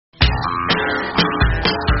We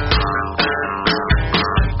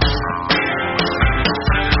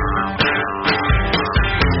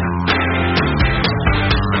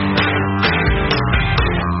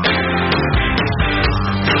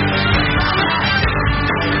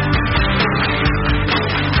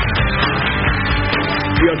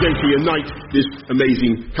are going to unite this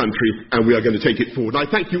amazing country, and we are going to take it forward. I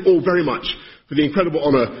thank you all very much for the incredible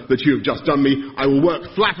honour that you have just done me. I will work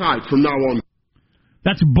flat out from now on.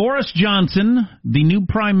 That's Boris Johnson, the new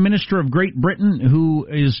Prime Minister of Great Britain, who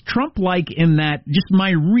is Trump-like in that, just my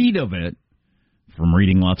read of it, from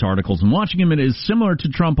reading lots of articles and watching him, it is similar to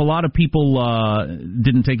Trump. A lot of people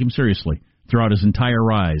didn't take him seriously throughout his entire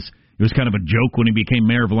rise. It was kind of a joke when he became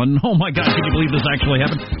mayor of London. Oh, my God, can you believe this actually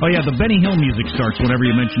happened? Oh, yeah, the Benny Hill music starts whenever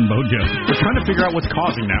you mention Bojo. We're trying to figure out what's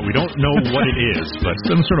causing that. We don't know what it is, but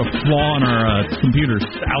some sort of flaw in our computers.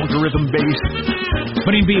 Algorithm-based.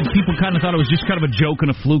 But people kind of thought it was just kind of a joke and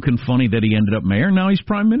a fluke and funny that he ended up mayor. Now he's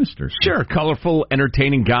prime minister. Sure, colorful,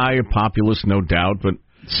 entertaining guy, a populist, no doubt, but...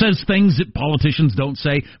 Says things that politicians don't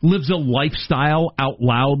say, lives a lifestyle out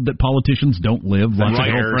loud that politicians don't live. Lots of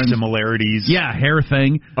girlfriends. Similarities. Yeah, hair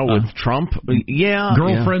thing. Oh, with Trump? Yeah.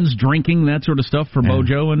 Girlfriends drinking, that sort of stuff for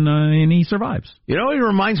Bojo, and he survives. You know, he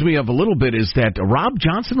reminds me of a little bit is that Rob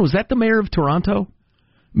Johnson, was that the mayor of Toronto?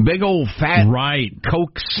 Big old fat,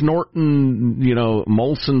 coke snorting,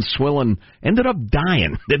 Molson swilling, ended up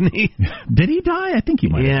dying, didn't he? Did he die? I think he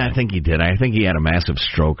might. Yeah, I think he did. I think he had a massive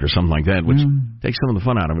stroke or something like that, which takes some of the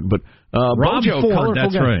fun out of it. But Rob Bojo, Ford,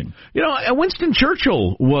 that's guy. right. Winston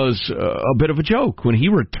Churchill was a bit of a joke when he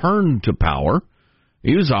returned to power.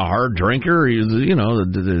 He was a hard drinker. He was,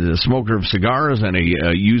 the smoker of cigars and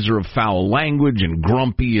a user of foul language and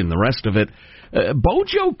grumpy and the rest of it.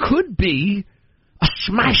 Bojo could be a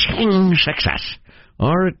smashing success,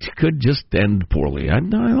 or it could just end poorly.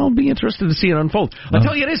 I'll be interested to see it unfold. I'll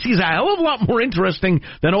tell you this, he's a hell of a lot more interesting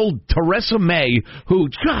than old Theresa May, who,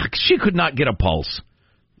 she could not get a pulse.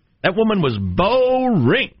 That woman was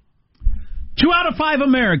boring. 2 out of 5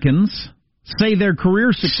 Americans say their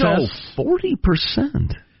career success... So,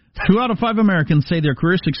 40%. 2 out of 5 Americans say their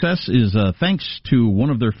career success is thanks to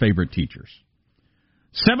one of their favorite teachers.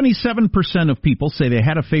 77% of people say they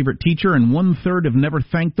had a favorite teacher, and 1/3 have never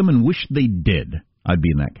thanked them and wished they did. I'd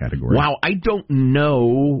be in that category. Wow, I don't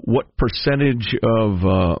know what percentage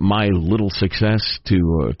of my little success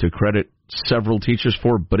to credit several teachers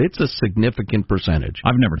for, but it's a significant percentage.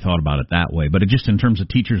 I've never thought about it that way, but just in terms of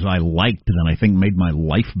teachers I liked and I think made my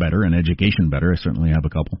life better and education better, I certainly have a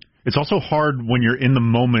couple. It's also hard when you're in the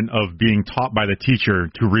moment of being taught by the teacher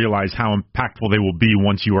to realize how impactful they will be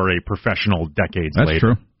once you are a professional decades later. That's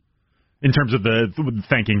true. In terms of the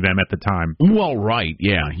thanking them at the time. Well, right,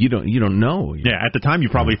 yeah. You don't know. Yeah, at the time you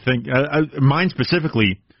probably think... mine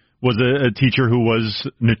specifically was a teacher who was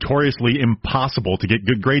notoriously impossible to get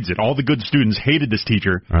good grades at. All the good students hated this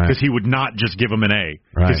teacher because he would not just give them an A.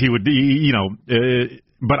 Because he would,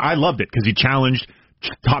 but I loved it because he challenged,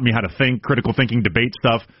 taught me how to think, critical thinking, debate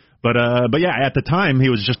stuff. But yeah, at the time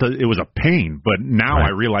it was a pain. But now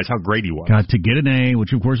I realize how great he was. Got to get an A,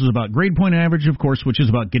 which of course is about grade point average, of course, which is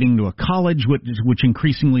about getting to a college, which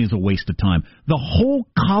increasingly is a waste of time. The whole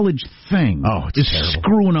college thing is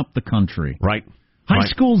screwing up the country. Right. High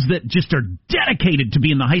schools that just are dedicated to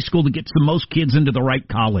being the high school that gets the most kids into the right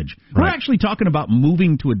college. We're actually talking about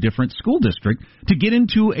moving to a different school district to get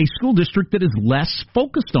into a school district that is less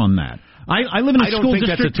focused on that. I live in a school district. I don't think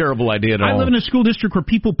that's a terrible idea at all. I live in a school district where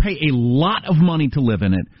people pay a lot of money to live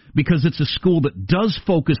in it because it's a school that does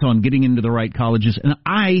focus on getting into the right colleges, and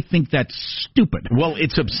I think that's stupid. Well,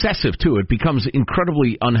 it's obsessive, too. It becomes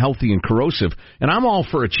incredibly unhealthy and corrosive, and I'm all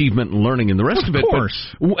for achievement and learning and the rest of it. Of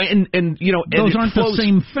course. And those aren't the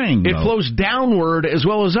same thing, It flows downward as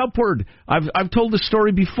well as upward. I've told this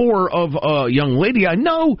story before of a young lady I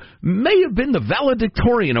know may have been the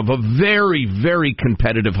valedictorian of a very, very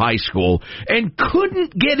competitive high school and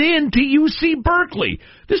couldn't get into UC Berkeley.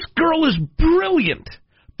 This girl is brilliant,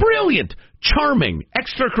 charming,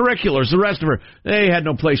 extracurriculars, the rest of her. They had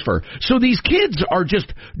no place for her. So these kids are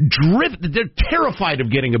just driven. They're terrified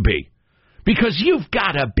of getting a B. Because you've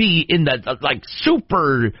got to be in the,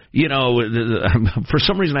 super, for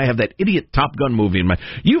some reason I have that idiot Top Gun movie in my...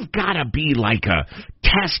 You've got to be like a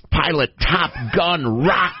test pilot, Top Gun,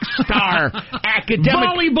 rock star, academic...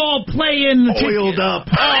 Volleyball playing... Oiled up.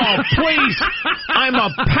 Oh, please. I'm a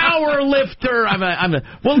power lifter.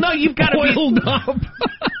 Well, no, you've got to be... Oiled up.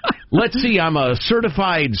 Let's see, I'm a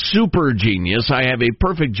certified super genius. I have a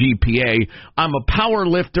perfect GPA. I'm a power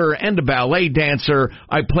lifter and a ballet dancer.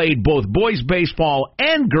 I played both boys baseball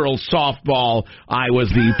and girls softball. I was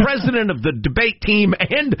the president of the debate team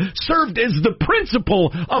and served as the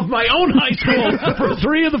principal of my own high school for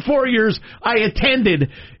 3 of the 4 years I attended.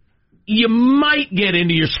 You might get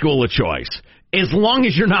into your school of choice as long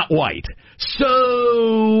as you're not white.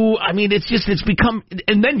 So, I mean, it's become,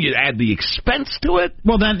 and then you add the expense to it.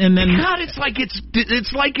 Well, then, God, it's like it's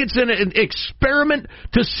an experiment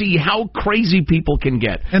to see how crazy people can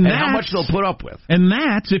get and how much they'll put up with. And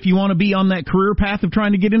that's if you want to be on that career path of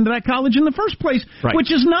trying to get into that college in the first place, right.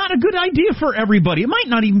 Which is not a good idea for everybody. It might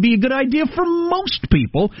not even be a good idea for most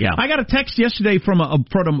people. Yeah. I got a text yesterday from a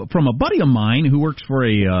buddy of mine who works for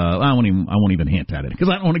I won't even hint at it because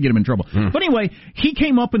I don't want to get him in trouble. But anyway, he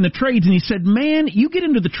came up in the trades and he said, man, you get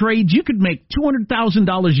into the trades, you could make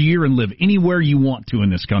 $200,000 a year and live anywhere you want to in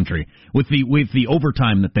this country with the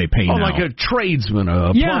overtime that they pay now. Like a tradesman,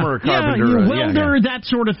 a plumber, a carpenter, a welder, that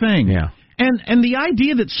sort of thing. Yeah. And the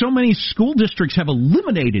idea that so many school districts have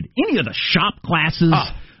eliminated any of the shop classes,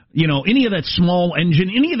 any of that small engine,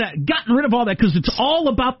 any of that, gotten rid of all that because it's all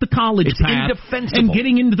about the college path and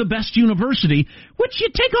getting into the best university, which you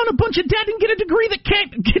take on a bunch of debt and get a degree that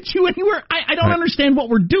can't get you anywhere. I don't understand what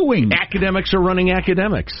we're doing. Academics are running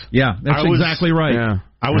academics. Yeah, that's exactly right. Yeah.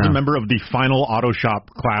 I was a member of the final auto shop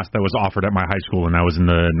class that was offered at my high school, and I was in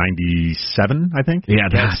the 97, I think. Yeah,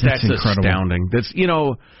 that's incredible. Astounding. That's,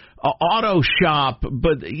 auto shop,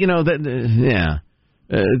 but, turn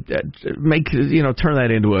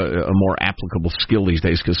that into a more applicable skill these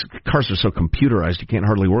days because cars are so computerized you can't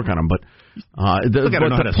hardly work on them. But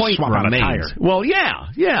the point remains. Well,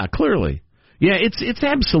 yeah, clearly, yeah. It's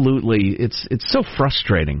absolutely it's so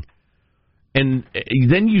frustrating. And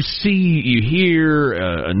then you hear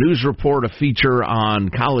a news report, a feature on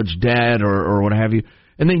college debt or what have you,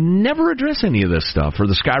 and they never address any of this stuff or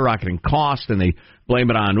the skyrocketing cost, and they blame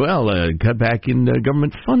it on cut back in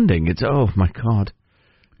government funding. It's oh my God.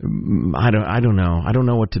 I don't know. I don't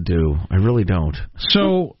know what to do. I really don't.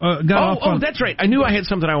 So, that's right. I knew I had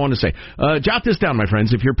something I wanted to say. Jot this down, my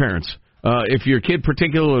friends, if you're parents. If your kid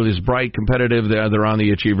particularly is bright, competitive, they're on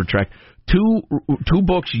the achiever track. Two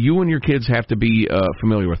books you and your kids have to be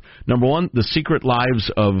familiar with. Number one, The Secret Lives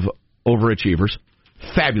of Overachievers.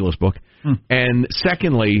 Fabulous book. And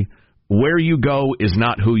secondly, Where You Go Is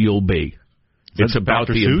Not Who You'll Be. It's about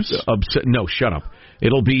Dr. Seuss? No, shut up.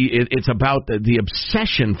 It's about the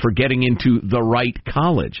obsession for getting into the right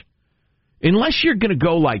college. Unless you're going to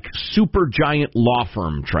go like super giant law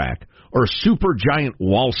firm track or super giant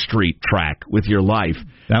Wall Street track with your life.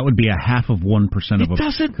 That would be 0.5% of a country. It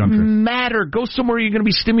doesn't matter. Go somewhere you're going to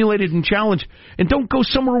be stimulated and challenged. And don't go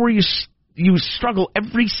somewhere where you struggle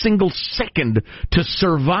every single second to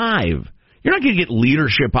survive. You're not going to get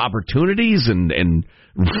leadership opportunities and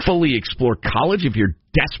fully explore college if you're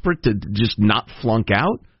desperate to just not flunk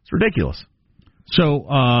out. It's ridiculous. So,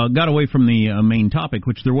 got away from the main topic,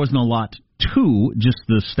 which there wasn't a lot to, just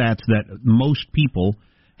the stats that most people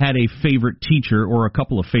had a favorite teacher or a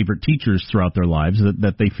couple of favorite teachers throughout their lives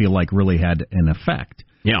that they feel like really had an effect.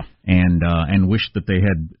 Yeah. And wish that they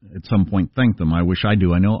had at some point thanked them. I wish I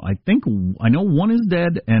do. I know one is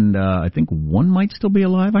dead, and I think one might still be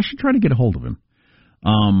alive. I should try to get a hold of him.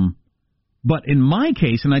 But in my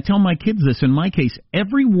case, and I tell my kids this, in my case,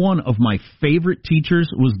 every one of my favorite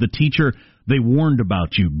teachers was the teacher they warned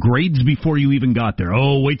about you. Grades before you even got there.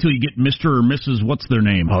 Oh, wait till you get Mr. or Mrs. What's their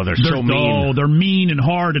name? Oh, they're so mean. Oh, they're mean and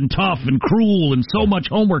hard and tough and cruel and so much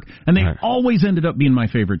homework. And they always ended up being my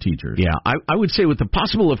favorite teachers. Yeah, I would say with the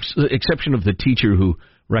possible exception of the teacher who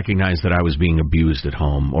recognized that I was being abused at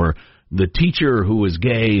home, or the teacher who was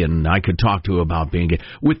gay and I could talk to about being gay.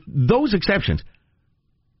 With those exceptions,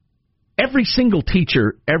 every single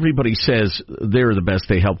teacher, everybody says they're the best,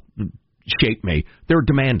 they help shape me. They're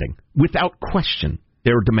demanding. Without question,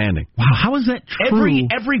 they're demanding. Wow, how is that true?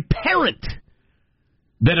 Every parent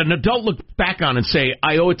that an adult looked back on and say,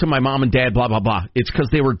 I owe it to my mom and dad, blah, blah, blah, it's because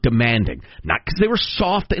they were demanding. Not because they were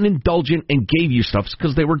soft and indulgent and gave you stuff. It's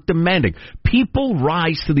because they were demanding. People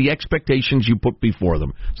rise to the expectations you put before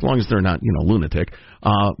them, as long as they're not, lunatic.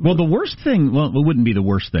 Well, the worst thing, it wouldn't be the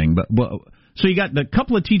worst thing, but so you got the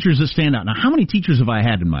couple of teachers that stand out. Now, how many teachers have I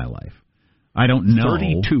had in my life? I don't know.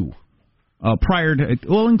 32. Prior to,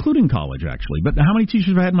 including college, actually. But how many teachers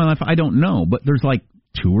have I had in my life? I don't know. But there's like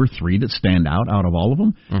 2 or 3 that stand out of all of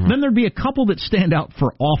them. Mm-hmm. Then there'd be a couple that stand out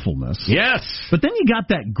for awfulness. Yes. But then you got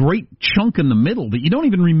that great chunk in the middle that you don't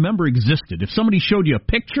even remember existed. If somebody showed you a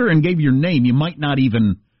picture and gave your name, you might not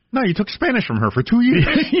even No, you took Spanish from her for 2 years.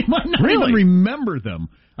 You might not even remember them.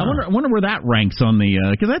 I wonder where that ranks on the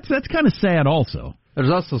because that's kind of sad also.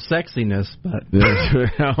 There's also sexiness, but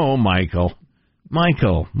oh, Michael.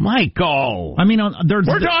 I mean,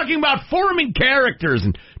 we're talking about forming characters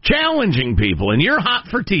and challenging people, and you're hot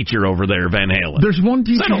for teacher over there, Van Halen. There's one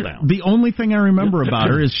teacher. Settle down. The only thing I remember about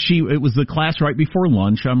her is it was the class right before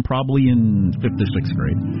lunch. I'm probably in 5th or 6th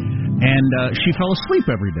grade, and she fell asleep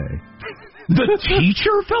every day. The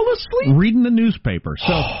teacher fell asleep? Reading the newspaper.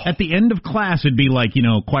 So at the end of class, it'd be like,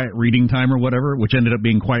 quiet reading time or whatever, which ended up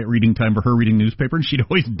being quiet reading time for her reading newspaper, and she'd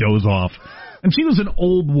always doze off. And she was an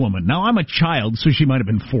old woman. Now, I'm a child, so she might have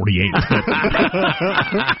been 48.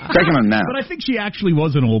 Taking them now. But I think she actually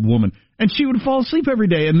was an old woman. And she would fall asleep every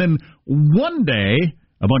day. And then one day,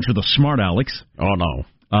 a bunch of the smart Alex. Oh, no.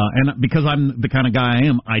 And because I'm the kind of guy I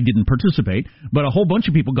am, I didn't participate. But a whole bunch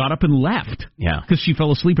of people got up and left. Yeah. Because she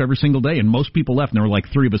fell asleep every single day, and most people left. And there were like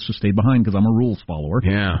 3 of us who stayed behind because I'm a rules follower.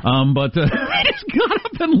 Yeah. But I just got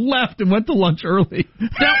up and left and went to lunch early.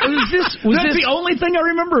 Now, That's the only thing I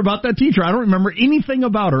remember about that teacher. I don't remember anything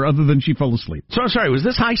about her other than she fell asleep. So, I'm sorry, was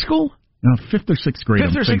this high school? No, 5th or 6th grade.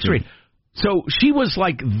 5th or 6th grade. So she was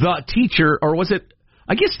like the teacher, or was it...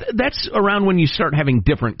 I guess that's around when you start having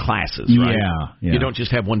different classes, right? Yeah. You don't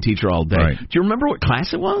just have one teacher all day. Right. Do you remember what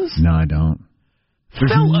class it was? No, I don't.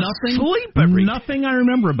 There's nothing I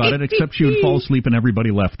remember about it except she would fall asleep and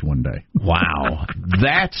everybody left one day. Wow.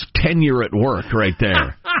 That's tenure at work right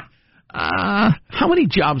there. How many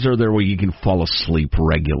jobs are there where you can fall asleep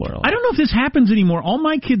regularly? I don't know if this happens anymore. All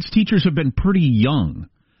my kids' teachers have been pretty young.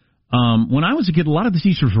 When I was a kid, a lot of the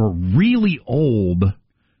teachers were really old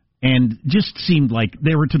and just seemed like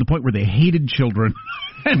they were to the point where they hated children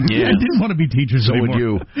and didn't want to be teachers anymore. So would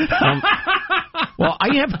you. Well,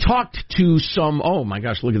 I have talked to some, oh my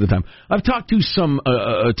gosh, look at the time. I've talked to some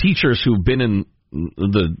teachers who've been in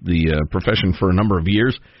the profession for a number of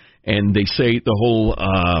years, and they say the whole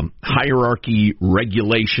hierarchy,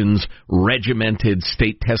 regulations, regimented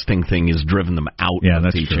state testing thing has driven them out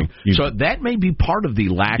of teaching. So that may be part of the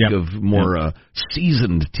lack of more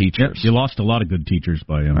seasoned teachers. You lost a lot of good teachers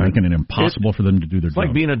by making it impossible for them to do their job. It's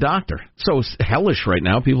like being a doctor. So hellish right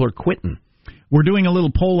now, people are quitting. We're doing a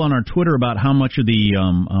little poll on our Twitter about how much of the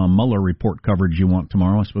Mueller report coverage you want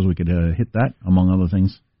tomorrow. I suppose we could hit that, among other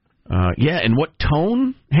things. And what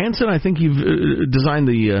tone, Hanson? I think you've designed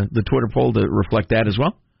the Twitter poll to reflect that as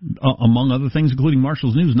well. Among other things, including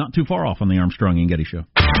Marshall's News, not too far off on the Armstrong and Getty Show.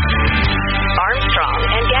 Armstrong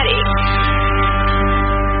and Getty.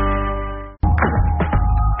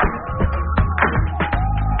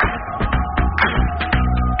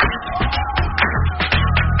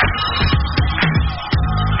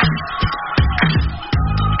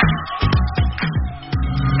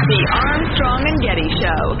 The Armstrong and Getty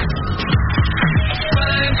Show.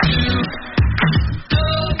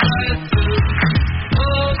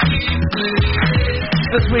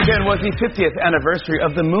 This weekend was the 50th anniversary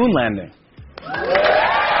of the moon landing.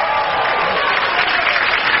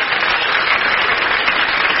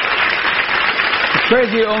 It's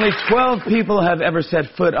crazy, only 12 people have ever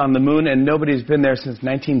set foot on the moon, and nobody's been there since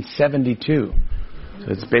 1972.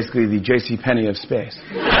 So it's basically the JCPenney of space.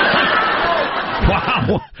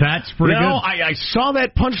 Wow, that's pretty good. I saw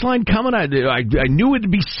that punchline coming. I knew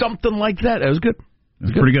it'd be something like that. That was good.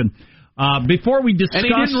 That's pretty good. Before we discuss... And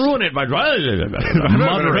he didn't ruin it by... It's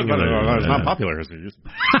not popular.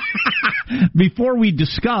 Before we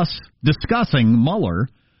discussing Mueller,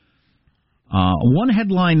 one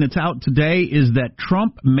headline that's out today is that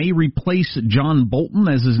Trump may replace John Bolton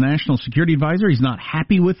as his national security advisor. He's not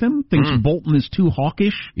happy with him, thinks Bolton is too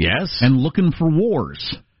hawkish. Yes. And looking for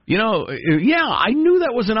wars. I knew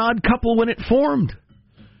that was an odd couple when it formed.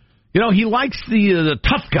 He likes the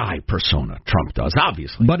tough guy persona. Trump does,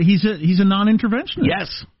 obviously. But he's a non-interventionist.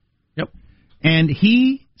 Yes. Yep. And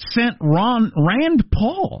he sent Rand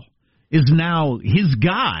Paul is now his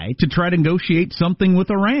guy to try to negotiate something with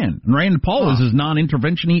Iran. And Rand Paul is as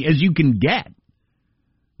non-intervention-y as you can get,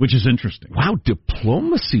 which is interesting. Wow,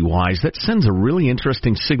 diplomacy-wise, that sends a really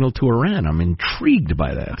interesting signal to Iran. I'm intrigued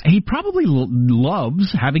by that. He probably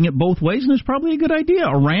loves having it both ways, and it's probably a good idea.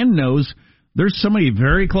 Iran knows there's somebody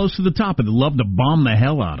very close to the top that'd love to bomb the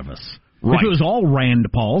hell out of us. Right. If it was all Rand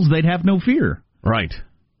Pauls, they'd have no fear. Right.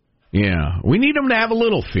 Yeah. We need them to have a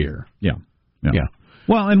little fear. Yeah.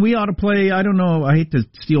 Well, and we ought to play, I don't know, I hate to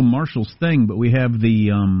steal Marshall's thing, but we have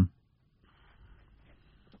the...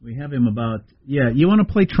 We have him about... Yeah, you want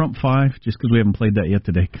to play Trump 5? Just because we haven't played that yet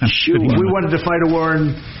today. Sure. If we wanted to fight a war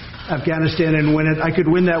in Afghanistan and win it, I could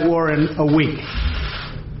win that war in a week.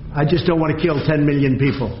 I just don't want to kill 10 million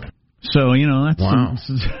people. So, that's... Wow.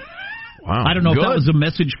 Wow. I don't know if that was a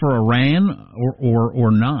message for Iran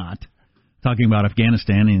or not. Talking about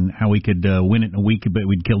Afghanistan and how we could win it in a week, but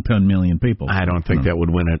we'd kill 10 million people. I don't think that would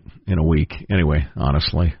win it in a week. Anyway,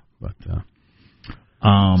 honestly, but it's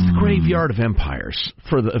the graveyard of empires.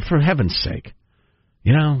 For heaven's sake,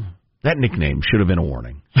 that nickname should have been a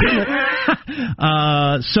warning.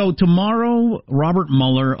 So tomorrow, Robert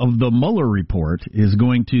Mueller of the Mueller Report is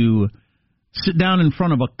going to sit down in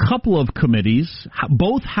front of a couple of committees,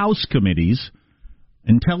 both House committees,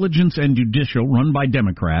 Intelligence and Judicial, run by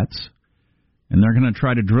Democrats. And they're going to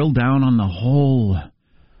try to drill down on the whole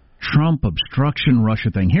Trump obstruction Russia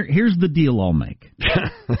thing. Here's the deal I'll make.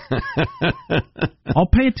 I'll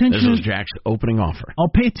pay attention. This was Jack's opening offer. I'll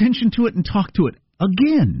pay attention to it and talk to it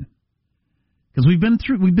again, because we've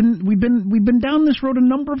been down this road a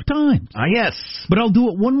number of times. Yes. But I'll do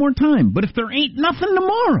it one more time. But if there ain't nothing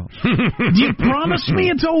tomorrow, do you promise me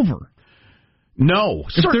it's over? No.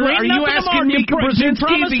 Are you asking Mika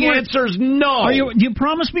Brzezinski? The answer is no. Do you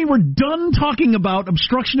promise me we're done talking about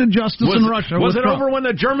obstruction of justice in Russia? Was it over when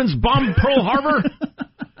the Germans bombed Pearl Harbor?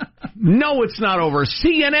 No, it's not over.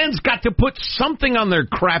 CNN's got to put something on their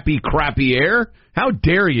crappy air. How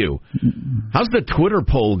dare you? How's the Twitter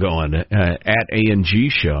poll going at A&G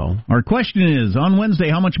Show? Our question is, on Wednesday,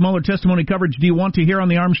 how much Mueller testimony coverage do you want to hear on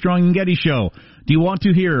the Armstrong and Getty Show? Do you want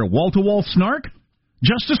to hear wall-to-wall snark,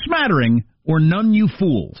 just a smattering, or none, you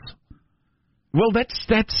fools? Well,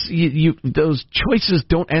 those choices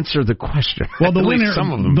don't answer the question. Well,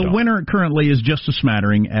 the winner currently is just a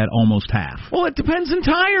smattering at almost half. Well, it depends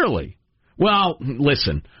entirely. Well,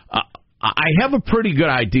 listen, I have a pretty good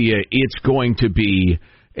idea it's going to be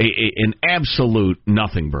an absolute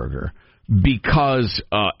nothing burger. Because,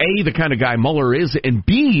 A, the kind of guy Mueller is, and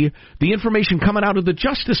B, the information coming out of the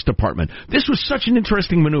Justice Department. This was such an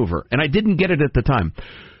interesting maneuver, and I didn't get it at the time.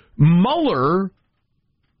 Mueller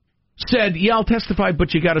said, yeah, I'll testify,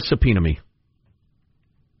 but you got to subpoena me.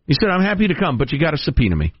 He said, I'm happy to come, but you got to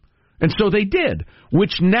subpoena me. And so they did,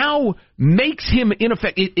 which now makes him, in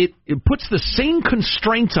effect, it puts the same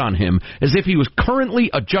constraints on him as if he was currently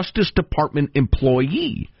a Justice Department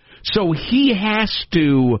employee. So he has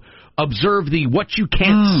to observe the what you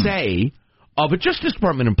can't say of a Justice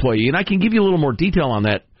Department employee. And I can give you a little more detail on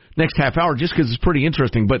that next half hour just because it's pretty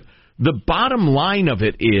interesting. But the bottom line of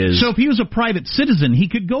it is... So if he was a private citizen, he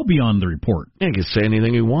could go beyond the report. Yeah, he could say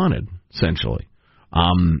anything he wanted, essentially.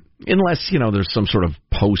 Unless, there's some sort of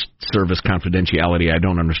post-service confidentiality I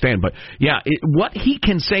don't understand. But, yeah, what he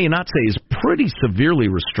can say and not say is pretty severely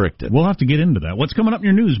restricted. We'll have to get into that. What's coming up in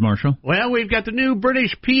your news, Marshall? Well, we've got the new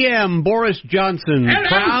British PM, Boris Johnson. Hello.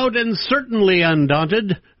 Proud and certainly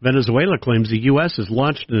undaunted. Venezuela claims the U.S. has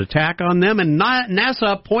launched an attack on them, and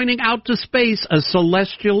NASA pointing out to space a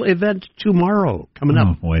celestial event tomorrow. Coming up.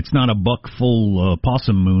 Oh, boy, it's not a buck-full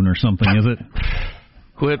possum moon or something, is it?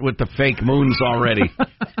 Quit with the fake moons already.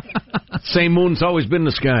 Same moon's always been in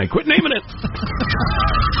the sky. Quit naming it.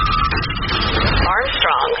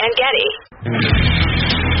 Armstrong and Getty.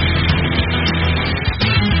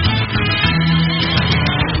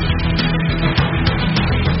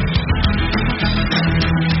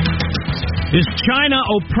 Is China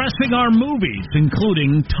oppressing our movies,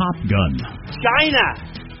 including Top Gun?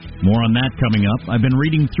 China! More on that coming up. I've been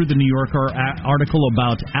reading through the New Yorker article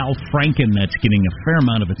about Al Franken that's getting a fair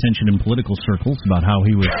amount of attention in political circles about how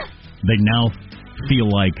they now feel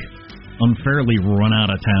like unfairly run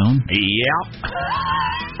out of town. Yep.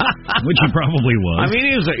 Which he probably was. I mean,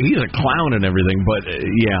 he's a clown and everything, but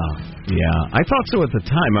yeah. I thought so at the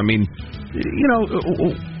time. I mean,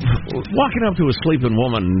 walking up to a sleeping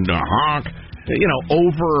woman, honk,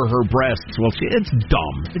 over her breasts. Well, it's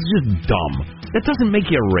dumb. It's just dumb. That doesn't make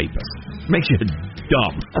you a rapist. It makes you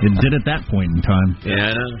dumb. It did at that point in time.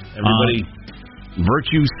 Yeah, everybody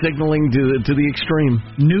virtue signaling to the extreme.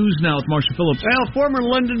 News now with Marshall Phillips. Well, former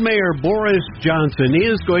London Mayor Boris Johnson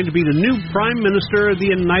is going to be the new Prime Minister of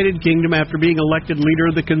the United Kingdom after being elected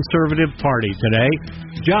leader of the Conservative Party today.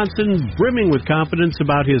 Johnson brimming with confidence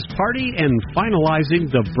about his party and finalizing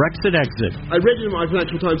the Brexit exit. I read in my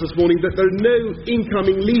Financial Times this morning that there is no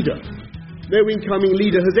incoming leader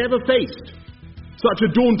has ever faced such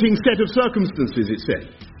a daunting set of circumstances, it said.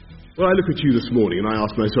 Well, I look at you this morning and I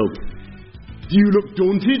ask myself, do you look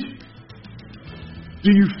daunted?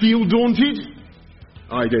 Do you feel daunted?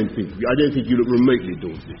 I don't think you look remotely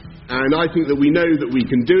daunted. And I think that we know that we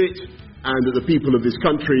can do it, and that the people of this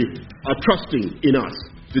country are trusting in us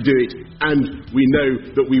to do it, and we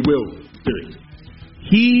know that we will do it.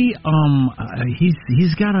 He's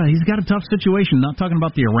got a tough situation. Not talking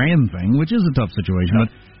about the Iran thing, which is a tough situation, but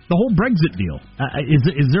The whole Brexit deal.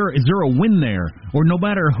 Is there a win there? Or no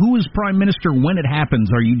matter who is prime minister when it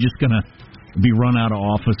happens, are you just going to be run out of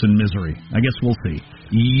office in misery? I guess we'll see.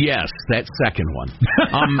 Yes, that second one.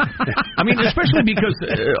 I mean, especially because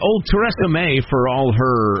old Theresa May, for all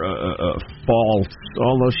her faults,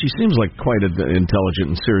 although she seems like quite an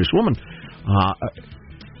intelligent and serious woman,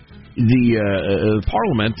 the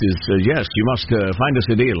Parliament is, yes, you must find us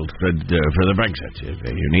a deal for the Brexit.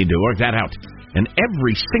 You need to work that out. And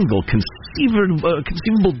every single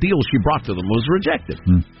conceivable deal she brought to them was rejected.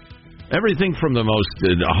 Everything from the most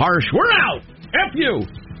harsh, we're out, F you,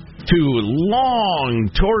 to long,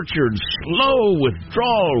 tortured, slow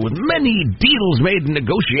withdrawal with many deals made in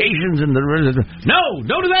negotiations. And no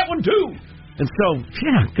to that one too. And so,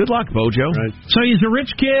 yeah, good luck, Bojo. Right. So he's a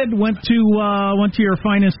rich kid, went to your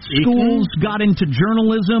finest schools, got into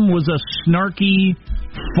journalism, was a snarky,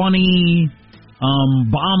 funny,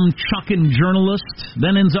 bomb-chucking journalist,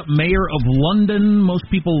 then ends up mayor of London. Most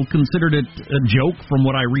people considered it a joke from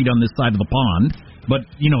what I read on this side of the pond. But,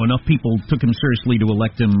 enough people took him seriously to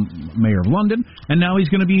elect him mayor of London. And now he's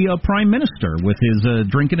going to be a prime minister with his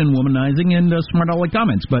drinking and womanizing and smart aleck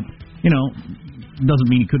comments. But, doesn't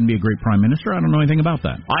mean he couldn't be a great prime minister. I don't know anything about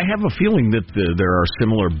that. I have a feeling that there are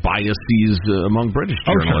similar biases among British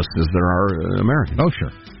journalists as there are Americans. Oh,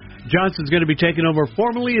 sure. Johnson's going to be taking over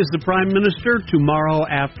formally as the prime minister tomorrow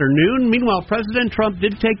afternoon. Meanwhile, President Trump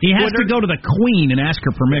did take He has to go to the Queen and ask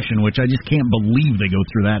her permission, which I just can't believe they go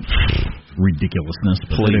through that ridiculousness.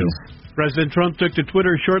 Please. President Trump took to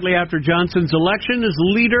Twitter shortly after Johnson's election as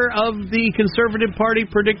leader of the Conservative Party,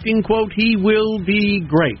 predicting, quote, he will be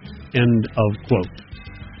great, end of quote.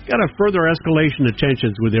 Got a further escalation of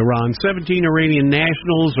tensions with Iran. 17 Iranian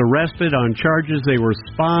nationals arrested on charges they were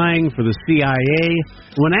spying for the CIA.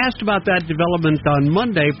 When asked about that development on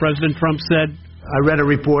Monday, President Trump said, I read a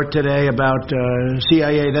report today about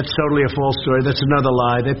CIA. That's totally a false story. That's another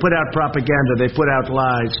lie. They put out propaganda. They put out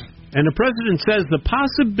lies. And the president says the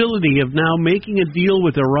possibility of now making a deal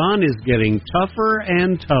with Iran is getting tougher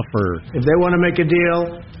and tougher. If they want to make a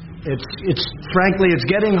deal, it's frankly, it's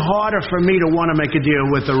getting harder for me to want to make a deal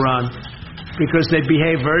with Iran because they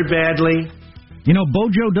behave very badly.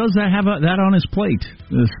 Bojo does have that on his plate,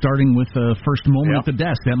 starting with the first moment at the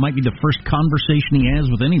desk. That might be the first conversation he has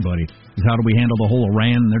with anybody, is how do we handle the whole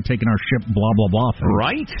Iran, they're taking our ship, blah, blah, blah.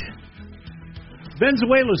 Right?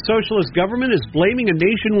 Venezuela's socialist government is blaming a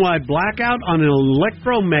nationwide blackout on an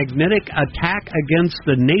electromagnetic attack against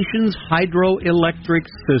the nation's hydroelectric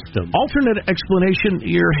system. Alternate explanation,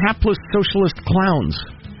 you're hapless socialist clowns.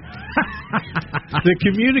 The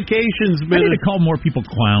communications minister... I need to call more people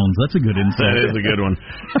clowns. That's a good insight. That is a good one.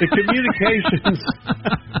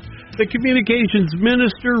 The communications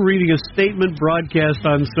minister reading a statement broadcast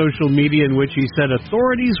on social media in which he said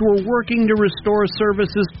authorities were working to restore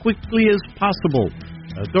service as quickly as possible.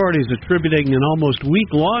 Authorities attributing an almost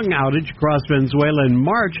week-long outage across Venezuela in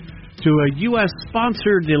March to a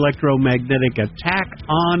U.S.-sponsored electromagnetic attack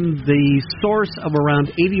on the source of around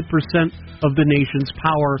 80% of the nation's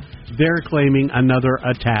power. They're claiming another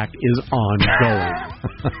attack is ongoing.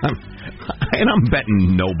 And I'm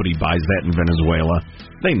betting nobody buys that in Venezuela.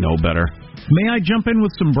 They know better. May I jump in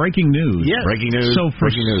with some breaking news? Yes. Breaking news. So for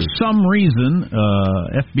some reason,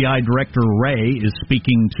 FBI Director Wray is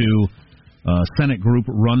speaking to Senate group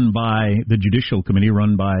run by the Judicial Committee,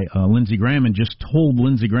 run by Lindsey Graham, and just told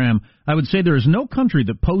Lindsey Graham, I would say there is no country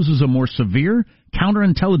that poses a more severe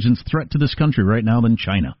counterintelligence threat to this country right now than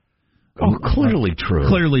China. Oh, clearly true.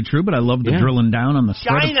 Clearly true, but I love the drilling down on the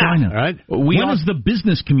threat of China. Right? When is the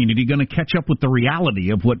business community going to catch up with the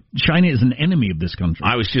reality of what China is an enemy of this country?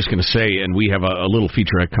 I was just going to say, and we have a little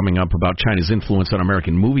featurette coming up about China's influence on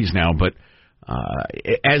American movies now, but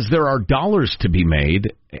as there are dollars to be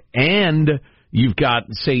made, and you've got,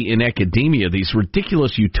 say, in academia, these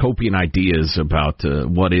ridiculous utopian ideas about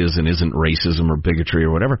what is and isn't racism or bigotry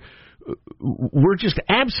or whatever, we're just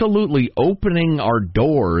absolutely opening our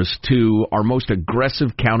doors to our most aggressive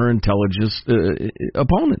counterintelligence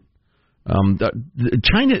opponent.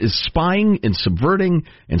 China is spying and subverting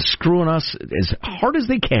and screwing us as hard as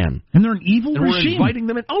they can, and they're an evil regime. We're inviting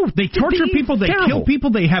them in. Oh, they torture people. They kill people.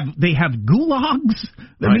 They have gulags.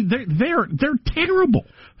 Right. I mean, they're terrible.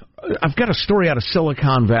 I've got a story out of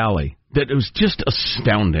Silicon Valley that was just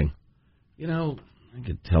astounding. I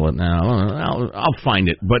could tell it now. I'll find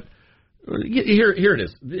it, but. Here it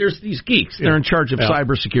is. There's these geeks. They're in charge of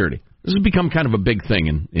cybersecurity. This has become kind of a big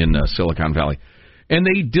thing in Silicon Valley. And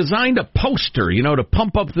they designed a poster, to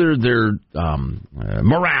pump up their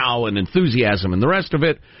morale and enthusiasm and the rest of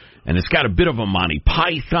it. And it's got a bit of a Monty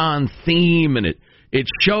Python theme, and it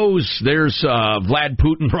shows there's Vlad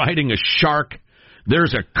Putin riding a shark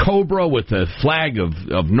There's a cobra with the flag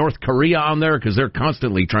of North Korea on there because they're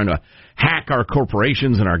constantly trying to hack our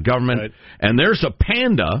corporations and our government. Right. And there's a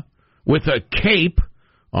panda with a cape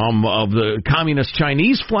of the communist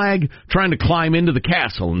Chinese flag trying to climb into the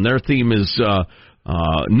castle. And their theme is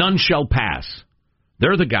none shall pass.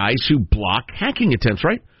 They're the guys who block hacking attempts,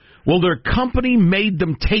 right? Well, their company made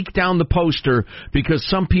them take down the poster because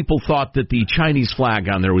some people thought that the Chinese flag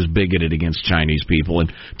on there was bigoted against Chinese people.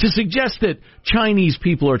 And to suggest that Chinese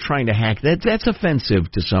people are trying to hack, that's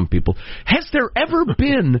offensive to some people. Has there ever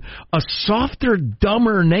been a softer,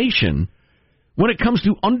 dumber nation when it comes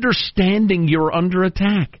to understanding you're under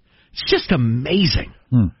attack? It's just amazing.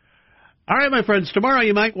 All right, my friends, tomorrow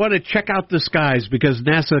you might want to check out the skies because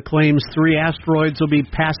NASA claims 3 asteroids will be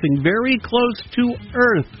passing very close to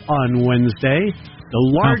Earth on Wednesday. The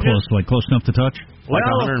largest. How close? Like close enough to touch? Like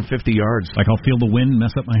 150 yards. Like I'll feel the wind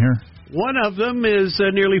mess up my hair? One of them is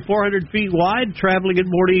nearly 400 feet wide, traveling at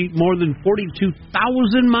more than 42,000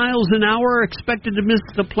 miles an hour, expected to miss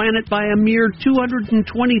the planet by a mere 220,000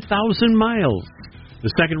 miles.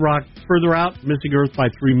 The second rock further out, missing Earth by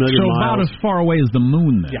 3 million miles. So about as far away as the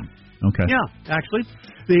moon, then? Yeah. Okay. Yeah, actually.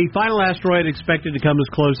 The final asteroid expected to come as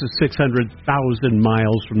close as 600,000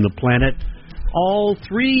 miles from the planet. All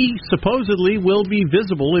 3 supposedly will be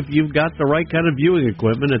visible if you've got the right kind of viewing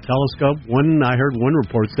equipment, a telescope. I heard one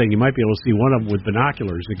report saying you might be able to see one of them with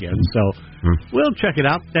binoculars again. So we'll check it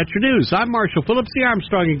out. That's your news. I'm Marshall Phillips, the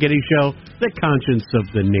Armstrong and Getty Show, the conscience of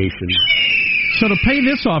the nation. So to pay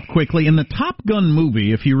this off quickly, in the Top Gun movie,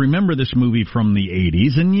 if you remember this movie from the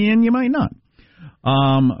 80s, and you might not,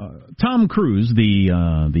 Tom Cruise,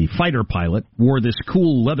 the fighter pilot, wore this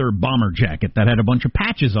cool leather bomber jacket that had a bunch of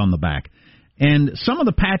patches on the back. And some of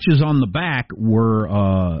the patches on the back were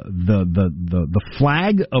the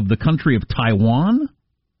flag of the country of Taiwan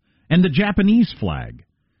and the Japanese flag.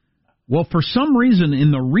 Well, for some reason,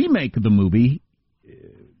 in the remake of the movie,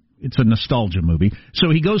 it's a nostalgia movie,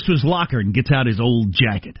 so he goes to his locker and gets out his old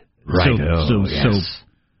jacket. Right.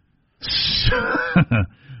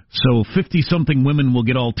 So 50-something women will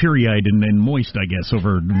get all teary-eyed and moist, I guess,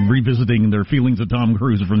 over revisiting their feelings of Tom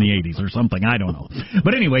Cruise from the 80s or something. I don't know.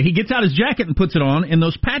 But anyway, he gets out his jacket and puts it on, and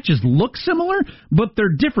those patches look similar, but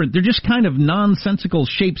they're different. They're just kind of nonsensical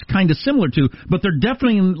shapes, kind of similar to, but they're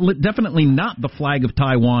definitely not the flag of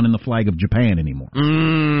Taiwan and the flag of Japan anymore.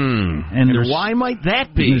 And why might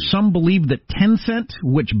that be? There's some believe that Tencent,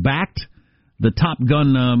 which backed the Top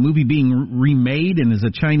Gun movie being remade and is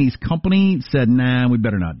a Chinese company, said, nah, we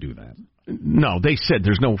better not do that. No, they said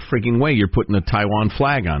there's no freaking way you're putting the Taiwan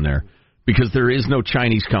flag on there because there is no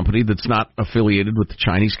Chinese company that's not affiliated with the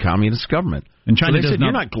Chinese Communist government. And China so they said,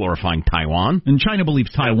 you're not glorifying Taiwan. And China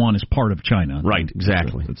believes Taiwan is part of China. Right,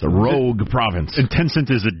 exactly. It's a rogue province. And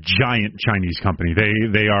Tencent is a giant Chinese company.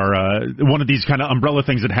 They are one of these kind of umbrella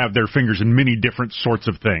things that have their fingers in many different sorts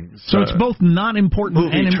of things. So it's both not important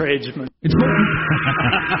movie tradesman. It's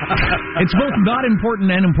both not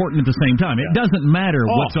important and important at the same time. It doesn't matter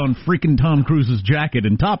what's on freaking Tom Cruise's jacket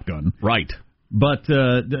in Top Gun. Right. But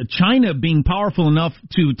China being powerful enough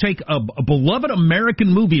to take a beloved American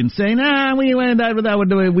movie and say, nah, we don't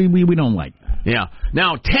like that. Yeah.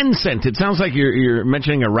 Now, Tencent, it sounds like you're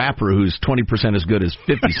mentioning a rapper who's 20% as good as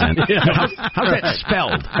 50 Cent. How's that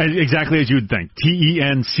spelled? Exactly as you would think.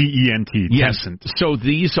 Tencent. Yes. Tencent. So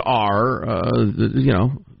these are,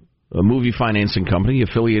 a movie financing company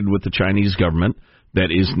affiliated with the Chinese government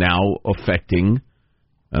that is now affecting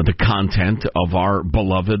the content of our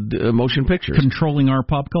beloved motion pictures. Controlling our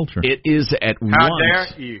pop culture. It is at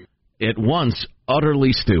once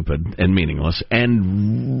utterly stupid and meaningless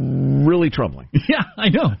and really troubling. Yeah, I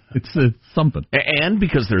know. It's something. And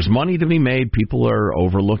because there's money to be made, people are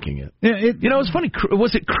overlooking it. It's funny.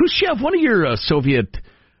 Was it Khrushchev, one of your Soviet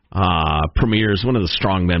premiers, one of the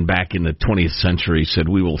strongmen back in the 20th century, said,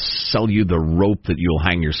 we will sell you the rope that you'll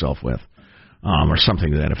hang yourself with, or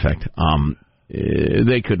something to that effect.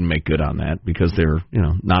 They couldn't make good on that because they're,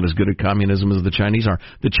 not as good at communism as the Chinese are.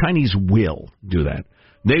 The Chinese will do that.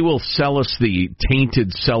 They will sell us the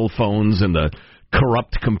tainted cell phones and the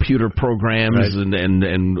corrupt computer programs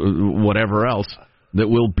and whatever else that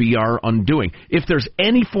will be our undoing. If there's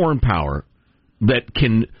any foreign power that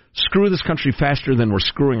can screw this country faster than we're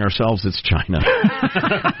screwing ourselves, it's China.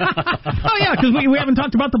 Oh, yeah, because we haven't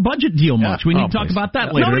talked about the budget deal much. We need to talk about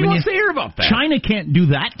that later. Nobody wants to hear about that. China can't do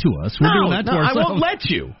that to us. We're doing that to ourselves. I won't let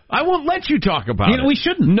you. I won't let you talk about it. We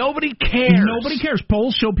shouldn't. Nobody cares. Nobody cares.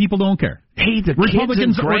 Polls show people don't care. Hey, the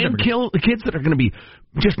Republicans and kids that are going to be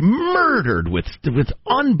just murdered with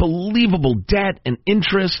unbelievable debt and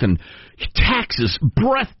interest and taxes,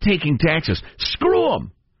 breathtaking taxes. Screw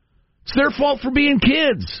them. It's their fault for being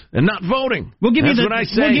kids and not voting. We'll give That's you what I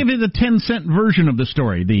say. We'll give you the 10-cent version of the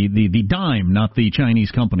story, the dime, not the Chinese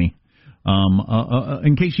company.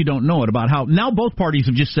 In case you don't know it, about how now both parties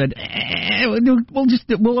have just said,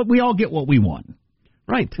 we all get what we want.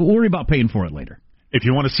 Right. We'll worry about paying for it later. If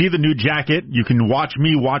you want to see the new jacket, you can watch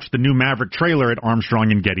me watch the new Maverick trailer at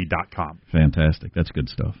ArmstrongandGetty.com. Fantastic. That's good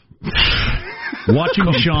stuff. Watching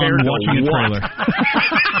Sean watching a trailer.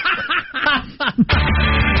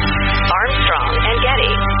 Armstrong and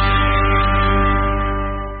Getty.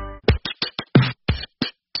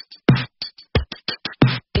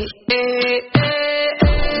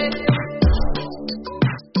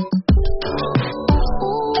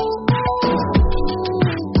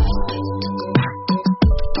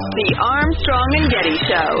 The Armstrong and Getty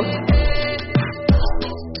Show.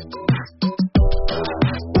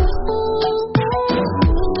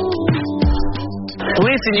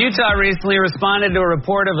 Police in Utah recently responded to a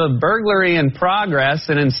report of a burglary in progress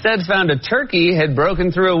and instead found a turkey had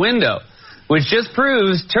broken through a window, which just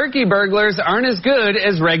proves turkey burglars aren't as good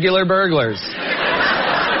as regular burglars. Is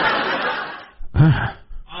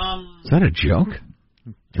that a joke?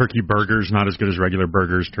 Turkey burgers not as good as regular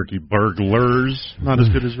burgers. Turkey burglars not as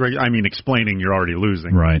good as regular. I mean, explaining you're already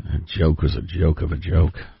losing. Right. A joke was a joke of a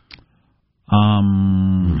joke.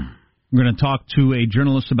 We're going to talk to a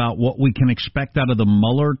journalist about what we can expect out of the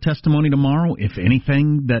Mueller testimony tomorrow, if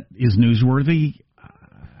anything that is newsworthy.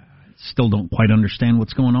 Still don't quite understand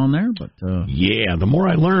what's going on there, but yeah, the more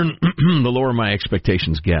I learn, the lower my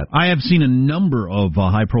expectations get. I have seen a number of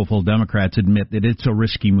high-profile Democrats admit that it's a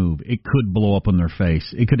risky move. It could blow up in their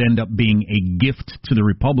face. It could end up being a gift to the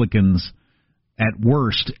Republicans at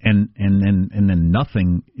worst, and then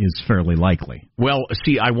nothing is fairly likely. Well,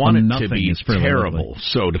 see, I want it to be terrible. Likely.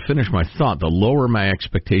 So to finish my thought, the lower my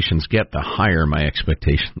expectations get, the higher my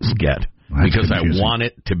expectations get. Because I want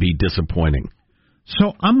it to be disappointing.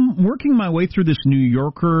 So I'm working my way through this New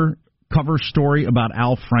Yorker cover story about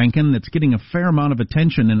Al Franken that's getting a fair amount of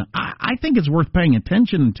attention, and I think it's worth paying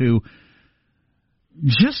attention to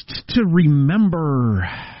just to remember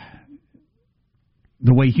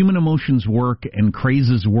the way human emotions work and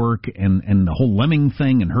crazes work and the whole lemming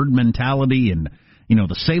thing and herd mentality and, you know,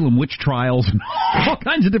 the Salem witch trials and all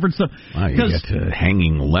kinds of different stuff. Wow, you get to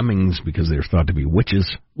hanging lemmings because they're thought to be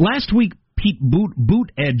witches. Last week, Pete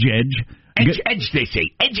Buttigieg... Edge, they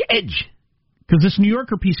say. Edge. Because this New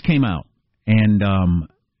Yorker piece came out, and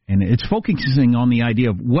it's focusing on the idea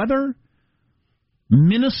of whether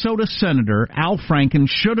Minnesota Senator Al Franken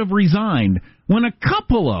should have resigned when a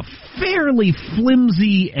couple of fairly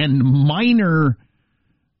flimsy and minor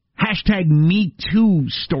 #MeToo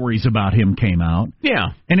stories about him came out.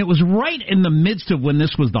 Yeah. And it was right in the midst of when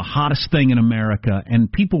this was the hottest thing in America,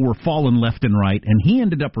 and people were falling left and right, and he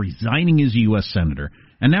ended up resigning as U.S. Senator.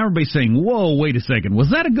 And now everybody's saying, whoa, wait a second,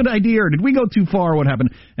 was that a good idea, or did we go too far? What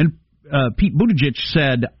happened? And Pete Buttigieg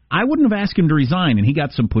said, I wouldn't have asked him to resign, and he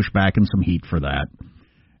got some pushback and some heat for that.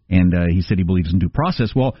 And he said he believes in due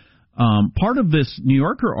process. Well, part of this New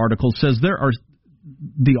Yorker article says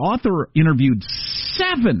the author interviewed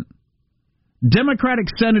 7 Democratic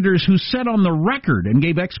senators who said on the record and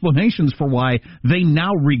gave explanations for why they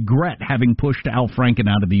now regret having pushed Al Franken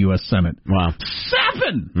out of the U.S. Senate. Wow.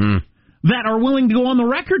 7! That are willing to go on the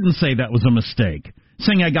record and say that was a mistake,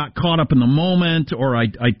 saying I got caught up in the moment, or I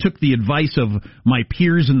took the advice of my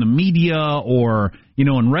peers in the media, or, you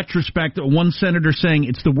know, in retrospect, one senator saying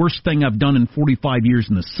it's the worst thing I've done in 45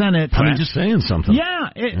 years in the Senate. I mean, just saying something.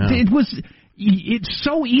 Yeah, it's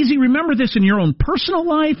so easy. Remember this in your own personal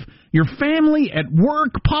life, your family, at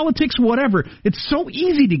work, politics, whatever. It's so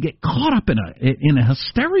easy to get caught up in a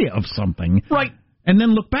hysteria of something. Right. And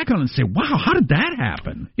then look back on it and say, wow, how did that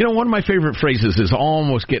happen? You know, one of my favorite phrases is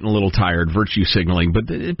almost getting a little tired, virtue signaling, but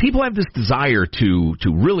people have this desire to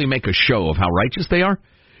really make a show of how righteous they are.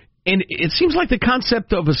 And it seems like the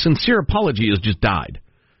concept of a sincere apology has just died.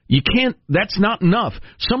 You can't, that's not enough.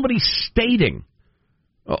 Somebody stating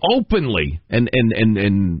openly and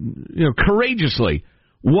you know, courageously,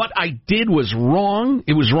 what I did was wrong.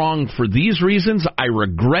 It was wrong for these reasons. I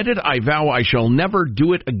regret it. I vow I shall never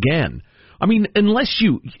do it again. I mean, unless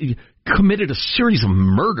you committed a series of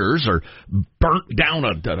murders or burnt down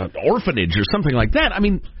an orphanage or something like that, I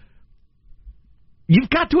mean, you've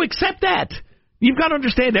got to accept that. You've got to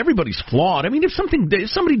understand everybody's flawed. I mean, if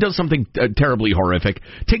somebody does something terribly horrific,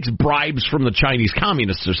 takes bribes from the Chinese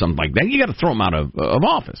communists or something like that, you got to throw them out of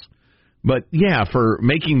office. But, yeah, for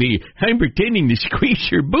making the I'm pretending to squeeze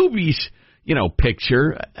your boobies, you know,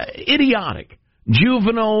 picture, idiotic,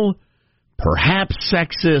 juvenile, perhaps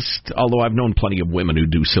sexist, although I've known plenty of women who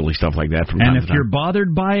do silly stuff like that from time to time. And if you're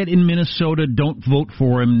bothered by it in Minnesota, don't vote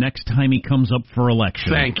for him next time he comes up for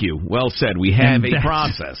election. Thank you. Well said. We have a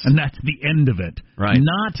process. And that's the end of it. Right.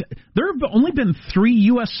 There have only been 3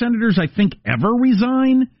 U.S. senators, I think, ever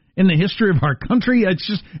resign in the history of our country.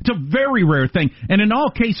 It's a very rare thing. And in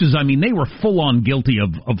all cases, I mean, they were full on guilty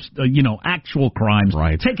of actual crimes,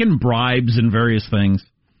 right, taking bribes and various things.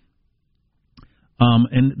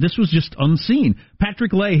 And this was just unseen.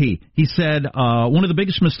 Patrick Leahy, he said, one of the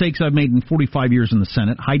biggest mistakes I've made in 45 years in the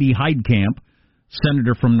Senate, Heidi Heitkamp,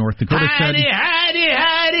 senator from North Dakota,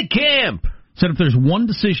 Heidi Camp. Said if there's one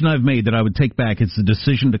decision I've made that I would take back, it's the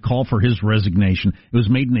decision to call for his resignation. It was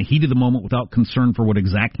made in the heat of the moment without concern for what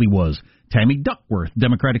exactly was. Tammy Duckworth,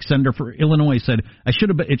 Democratic senator for Illinois, said it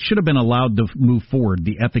should have been allowed to move forward,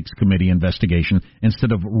 the ethics committee investigation,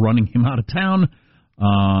 instead of running him out of town.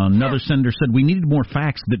 Another senator said we needed more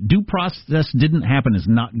facts. That due process didn't happen is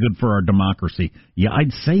not good for our democracy. Yeah,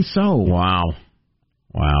 I'd say so. Wow.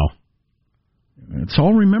 So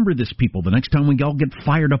I'll remember this, people. The next time we all get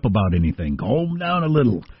fired up about anything, calm down a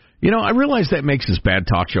little. I realize that makes us bad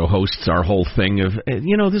talk show hosts our whole thing of,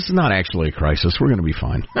 this is not actually a crisis. We're going to be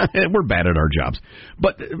fine. We're bad at our jobs.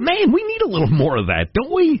 But, man, we need a little more of that,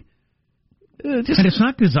 don't we? And it's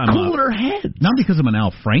not because I'm cooler heads. Not because I'm an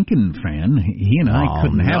Al Franken fan. He and I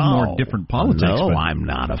couldn't have more different politics. No, I'm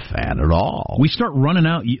not a fan at all. We start running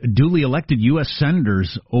out duly elected U.S.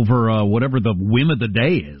 senators over whatever the whim of the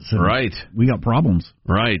day is. Right. We got problems.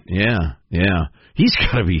 Right, yeah. He's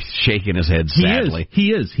got to be shaking his head sadly.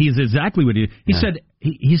 He is. He's exactly what he is.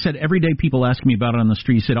 He said, every day people ask me about it on the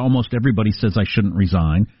street. He said, almost everybody says I shouldn't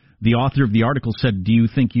resign. The author of the article said, do you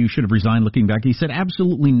think you should have resigned looking back? He said,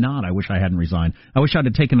 absolutely not. I wish I hadn't resigned. I wish I'd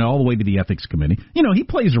have taken it all the way to the ethics committee. He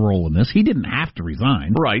plays a role in this. He didn't have to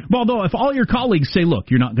resign. Right. Although if all your colleagues say,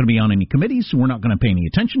 look, you're not going to be on any committees, so we're not going to pay any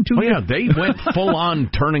attention to you. Yeah, they went full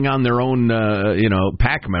on turning on their own,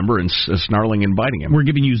 PAC member and snarling and biting him. We're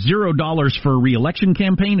giving you $0 for a re-election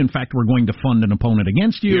campaign. In fact, we're going to fund an opponent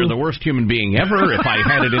against you. You're the worst human being ever. If I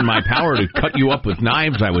had it in my power to cut you up with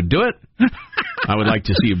knives, I would do it. I would like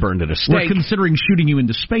to see you burned at a stake. We're considering shooting you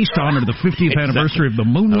into space to honor the 50th anniversary of the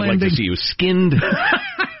moon landing. I would like to see you skinned.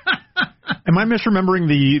 Am I misremembering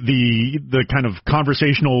the kind of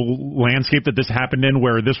conversational landscape that this happened in,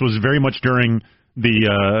 where this was very much during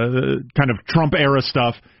the kind of Trump era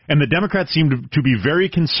stuff, and the Democrats seemed to be very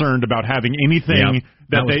concerned about having anything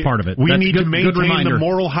that was part of it. We need to maintain the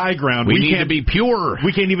moral high ground. We need to be pure.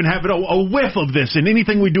 We can't even have a whiff of this in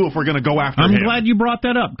anything we do if we're going to go after him. I'm glad you brought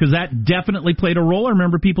that up, because that definitely played a role. I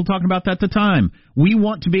remember people talking about that at the time. We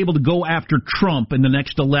want to be able to go after Trump in the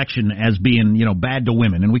next election as being, bad to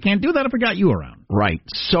women, and we can't do that if we got you around. Right.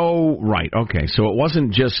 Okay. So it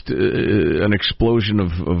wasn't just an explosion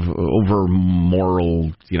of over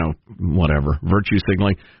moral, virtue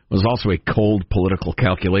signaling. It was also a cold political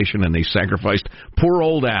calculation, and they sacrificed poor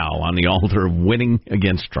old Al on the altar of winning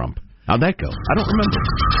against Trump. How'd that go? I don't remember.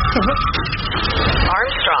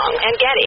 Armstrong and Getty.